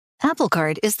Apple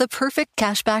Card is the perfect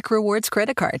cashback rewards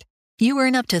credit card. You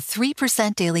earn up to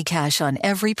 3% daily cash on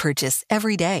every purchase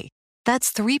every day.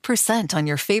 That's 3% on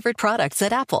your favorite products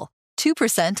at Apple,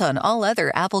 2% on all other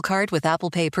Apple Card with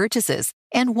Apple Pay purchases,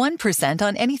 and 1%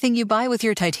 on anything you buy with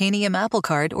your titanium Apple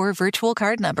Card or virtual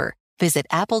card number. Visit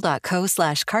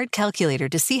apple.co/card calculator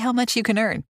to see how much you can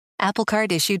earn. Apple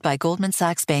Card issued by Goldman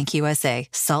Sachs Bank USA,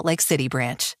 Salt Lake City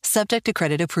branch. Subject to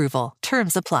credit approval.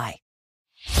 Terms apply.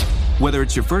 Whether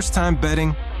it's your first time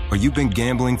betting or you've been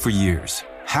gambling for years,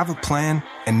 have a plan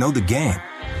and know the game.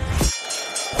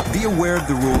 Be aware of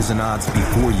the rules and odds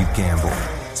before you gamble.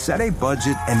 Set a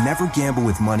budget and never gamble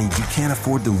with money you can't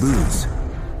afford to lose.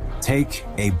 Take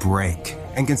a break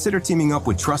and consider teaming up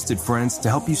with trusted friends to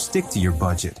help you stick to your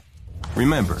budget.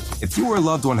 Remember, if you or a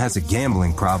loved one has a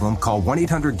gambling problem, call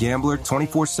 1-800-GAMBLER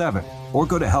 24/7 or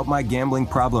go to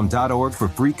helpmygamblingproblem.org for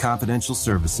free confidential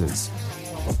services.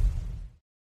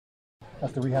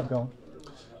 How's the rehab going?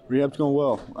 Rehab's going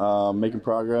well. Making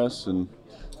progress and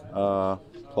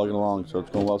plugging along. So it's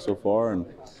going well so far, and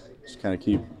just kind of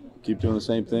keep doing the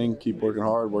same thing, keep working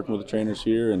hard, working with the trainers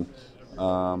here, and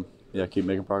keep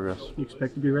making progress. You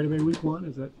expect to be ready by week 1?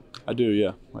 Is that? I do,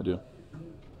 yeah, I do.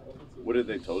 What have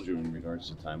they told you in regards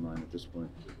to timeline at this point?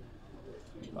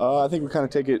 I think we kind of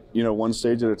take it, one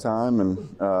stage at a time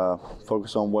and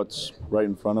focus on what's right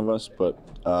in front of us. But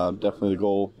definitely the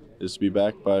goal is to be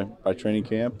back by training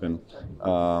camp, and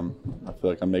I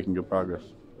feel like I'm making good progress.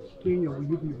 Daniel, will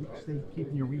you be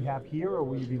keeping your rehab here, or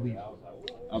will you be leaving?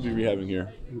 I'll be rehabbing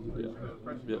here.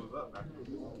 Yeah.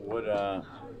 What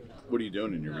are you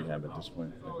doing in your rehab at this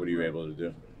point? Like, what are you able to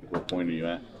do? What point are you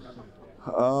at?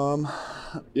 I'm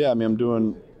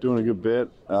doing a good bit.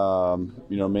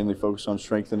 Mainly focused on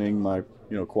strengthening my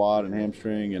quad and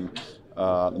hamstring and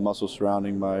the muscles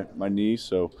surrounding my knee.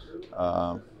 So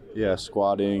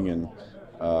squatting and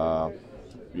a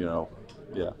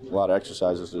lot of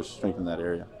exercises to strengthen that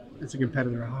area. As a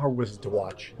competitor, how hard was it to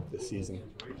watch this season?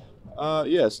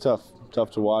 It's tough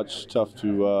to watch, tough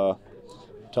to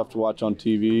watch on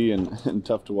TV and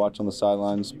tough to watch on the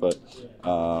sidelines. But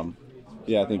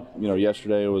I think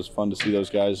yesterday it was fun to see those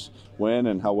guys win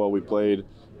and how well we played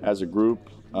as a group.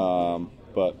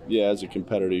 As a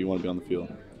competitor, you want to be on the field.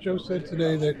 Joe said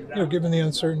today that, given the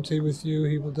uncertainty with you,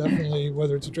 he will definitely,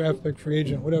 whether it's a draft pick, free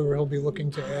agent, whatever, he'll be looking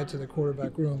to add to the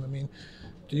quarterback room. I mean,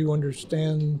 do you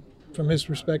understand from his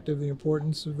perspective the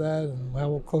importance of that, and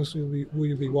how closely will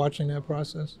you be watching that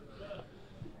process?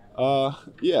 I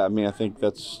think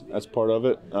that's part of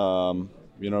it.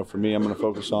 For me, I'm going to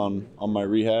focus on my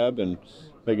rehab and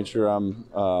making sure I'm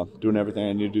doing everything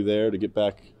I need to do there to get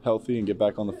back healthy and get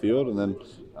back on the field, and then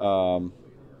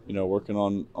working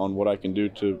on what I can do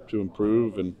to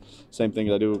improve, and same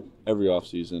thing I do every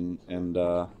offseason, and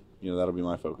that'll be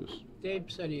my focus. Dave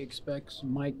said he expects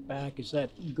Mike back. Is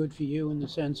that good for you in the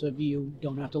sense of you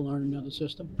don't have to learn another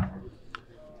system?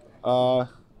 I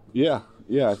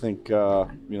think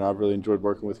I've really enjoyed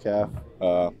working with Calf.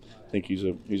 I think he's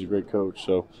a great coach.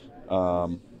 So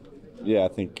I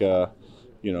think there'll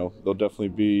definitely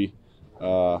be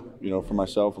for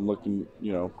myself, I'm looking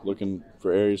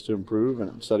for areas to improve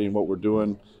and studying what we're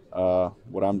doing,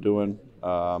 what I'm doing,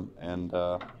 and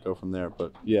go from there.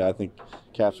 But I think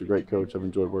Calf's a great coach. I've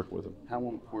enjoyed working with him. How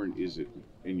important is it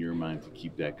in your mind to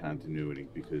keep that continuity?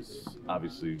 Because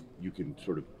obviously you can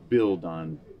sort of build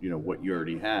on what you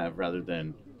already have rather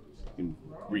than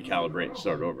recalibrate and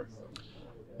start over.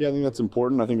 Yeah, I think that's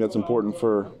important. I think that's important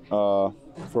for all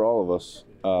of us.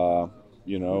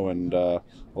 And a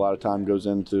lot of time goes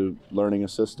into learning a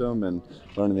system and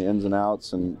learning the ins and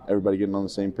outs and everybody getting on the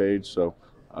same page. So,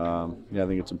 I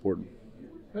think it's important.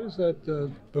 How does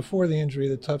that, before the injury,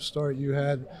 the tough start you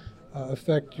had,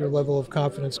 affect your level of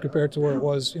confidence compared to where it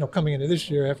was, very into this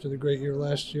year after the great year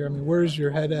last year? I mean, where's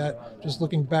your head at just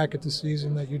looking back at the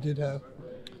season that you did have?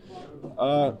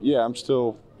 I'm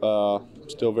still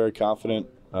very confident.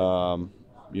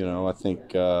 I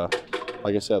think,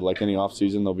 like I said, like any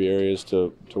offseason, there'll be areas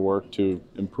to work to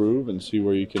improve and see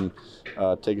where you can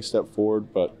take a step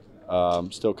forward. But I'm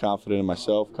still confident in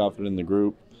myself, confident in the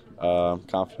group,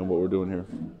 confident in what we're doing here.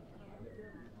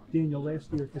 Daniel,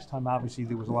 last year at this time, obviously,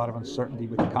 there was a lot of uncertainty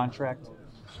with the contract.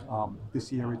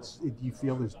 This year, do you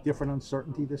feel there's different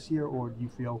uncertainty this year, or do you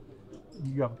feel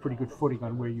you have a pretty good footing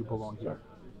on where you belong here?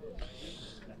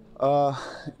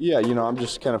 I'm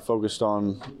just kind of focused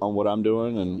on what I'm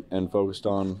doing and focused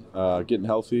on getting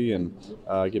healthy and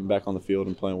getting back on the field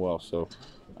and playing well. So,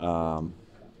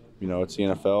 it's the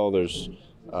NFL. There's,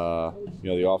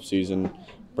 the off season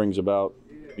brings about,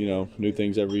 new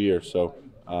things every year. So,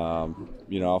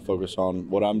 I'll focus on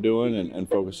what I'm doing and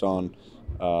focus on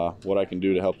what I can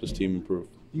do to help this team improve.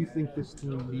 Do you think this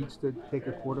team needs to take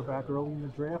a quarterback early in the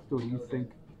draft, or do you think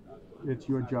it's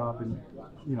your job and,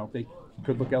 they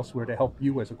could look elsewhere to help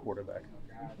you as a quarterback?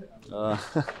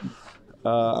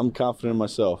 I'm confident in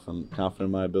myself. I'm confident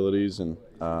in my abilities, and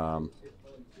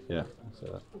yeah.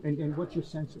 So. And what's your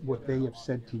sense of what they have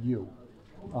said to you?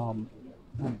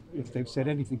 If they've said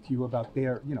anything to you about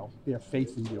their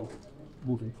faith in you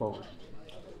moving forward?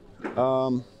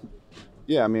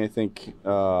 Yeah, I mean, I think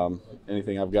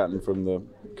anything I've gotten from the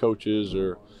coaches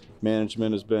or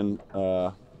management has been,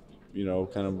 kind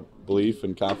of belief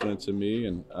and confidence in me.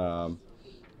 And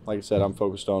like I said, I'm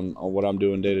focused on what I'm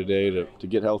doing day to day to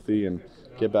get healthy and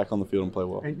get back on the field and play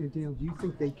well. And Daniel, do you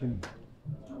think they can,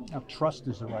 now trust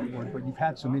is the right word, but you've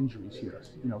had some injuries here,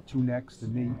 2 necks, the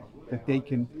knee, that they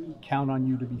can count on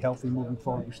you to be healthy moving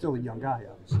forward? You're still a young guy,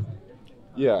 obviously.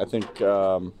 Yeah, I think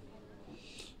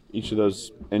each of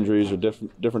those injuries are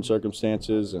different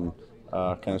circumstances and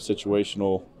kind of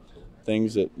situational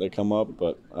things that come up.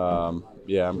 But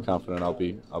yeah, I'm confident I'll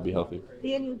be healthy.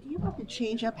 Daniel, do you have to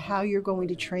change up how you're going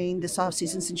to train this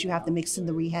offseason since you have to mix in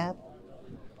the rehab?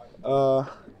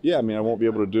 Yeah, I mean, I won't be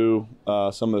able to do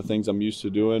some of the things I'm used to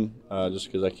doing just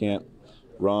because I can't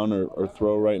run or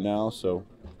throw right now. So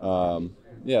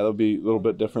yeah, it'll be a little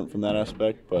bit different from that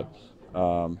aspect, but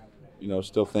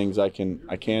still things I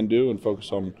can do and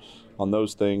focus on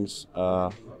those things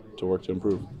to work to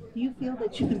improve. Do you feel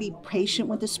that you can be patient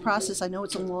with this process? I know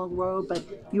it's a long road, but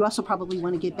you also probably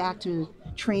want to get back to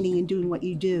training and doing what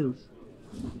you do.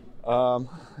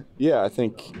 Yeah, I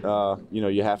think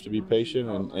you have to be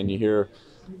patient, and you hear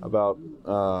about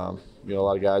a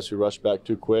lot of guys who rush back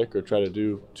too quick or try to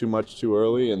do too much too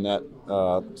early, and that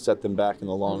set them back in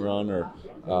the long run or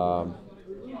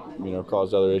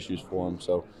cause other issues for them.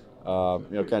 So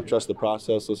kind of trust the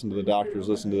process, listen to the doctors,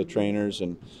 listen to the trainers,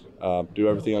 and do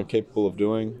everything I'm capable of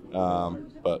doing,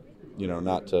 but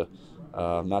not to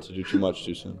do too much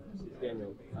too soon.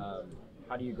 Daniel,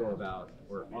 how do you go about,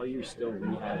 or are you still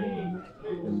rehabbing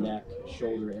the neck,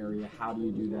 shoulder area? How do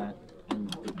you do that?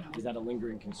 And is that a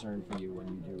lingering concern for you when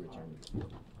you do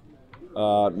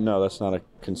return? No, that's not a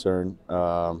concern.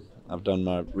 I've done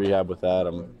my rehab with that.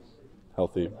 I'm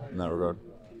healthy in that regard.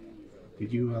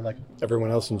 Did you, like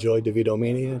everyone else, enjoy DeVito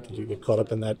Mania? Did you get caught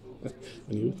up in that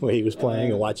when he was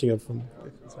playing and watching him from?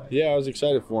 Yeah, I was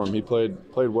excited for him. He played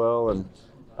well, and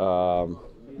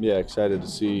excited to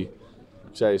see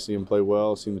him play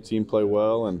well, seeing the team play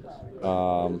well, and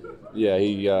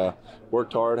he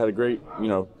worked hard, had a great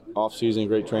off season,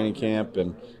 great training camp,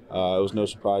 and it was no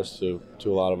surprise to a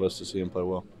lot of us to see him play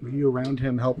well. Were you around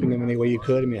him, helping him any way you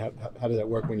could? I mean, how does that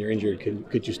work when you're injured?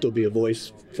 Could you still be a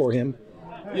voice for him?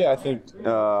 Yeah, I think in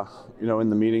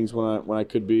the meetings when I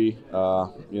could be,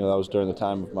 that was during the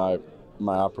time of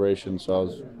my operation, so I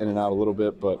was in and out a little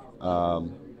bit, but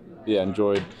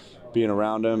enjoyed being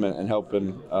around him and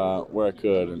helping where I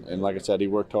could. And like I said, he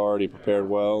worked hard, he prepared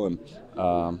well, and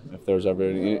if there was ever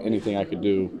anything I could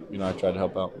do, I tried to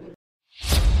help out.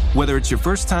 Whether it's your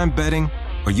first time betting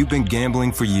or you've been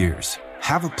gambling for years,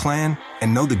 have a plan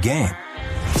and know the game.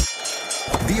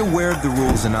 Be aware of the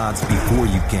rules and odds before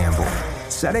you gamble.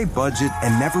 Set a budget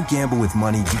and never gamble with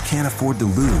money you can't afford to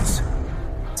lose.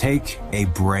 Take a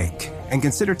break and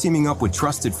consider teaming up with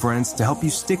trusted friends to help you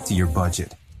stick to your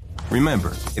budget.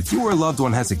 Remember, if you or a loved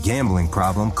one has a gambling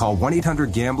problem, call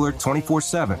 1-800-GAMBLER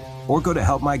 24/7 or go to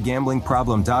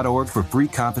helpmygamblingproblem.org for free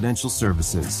confidential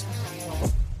services.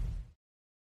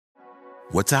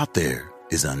 What's out there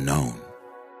is unknown.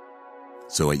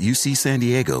 So at UC San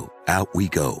Diego, out we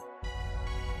go.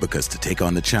 Because to take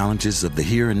on the challenges of the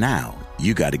here and now,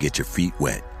 you got to get your feet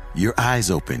wet, your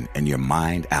eyes open, and your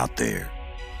mind out there.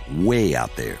 Way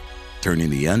out there.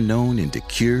 Turning the unknown into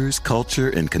cures, culture,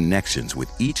 and connections with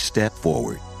each step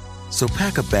forward. So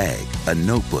pack a bag, a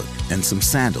notebook, and some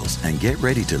sandals and get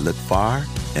ready to look far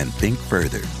and think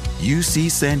further. UC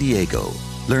San Diego.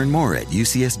 Learn more at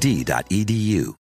ucsd.edu.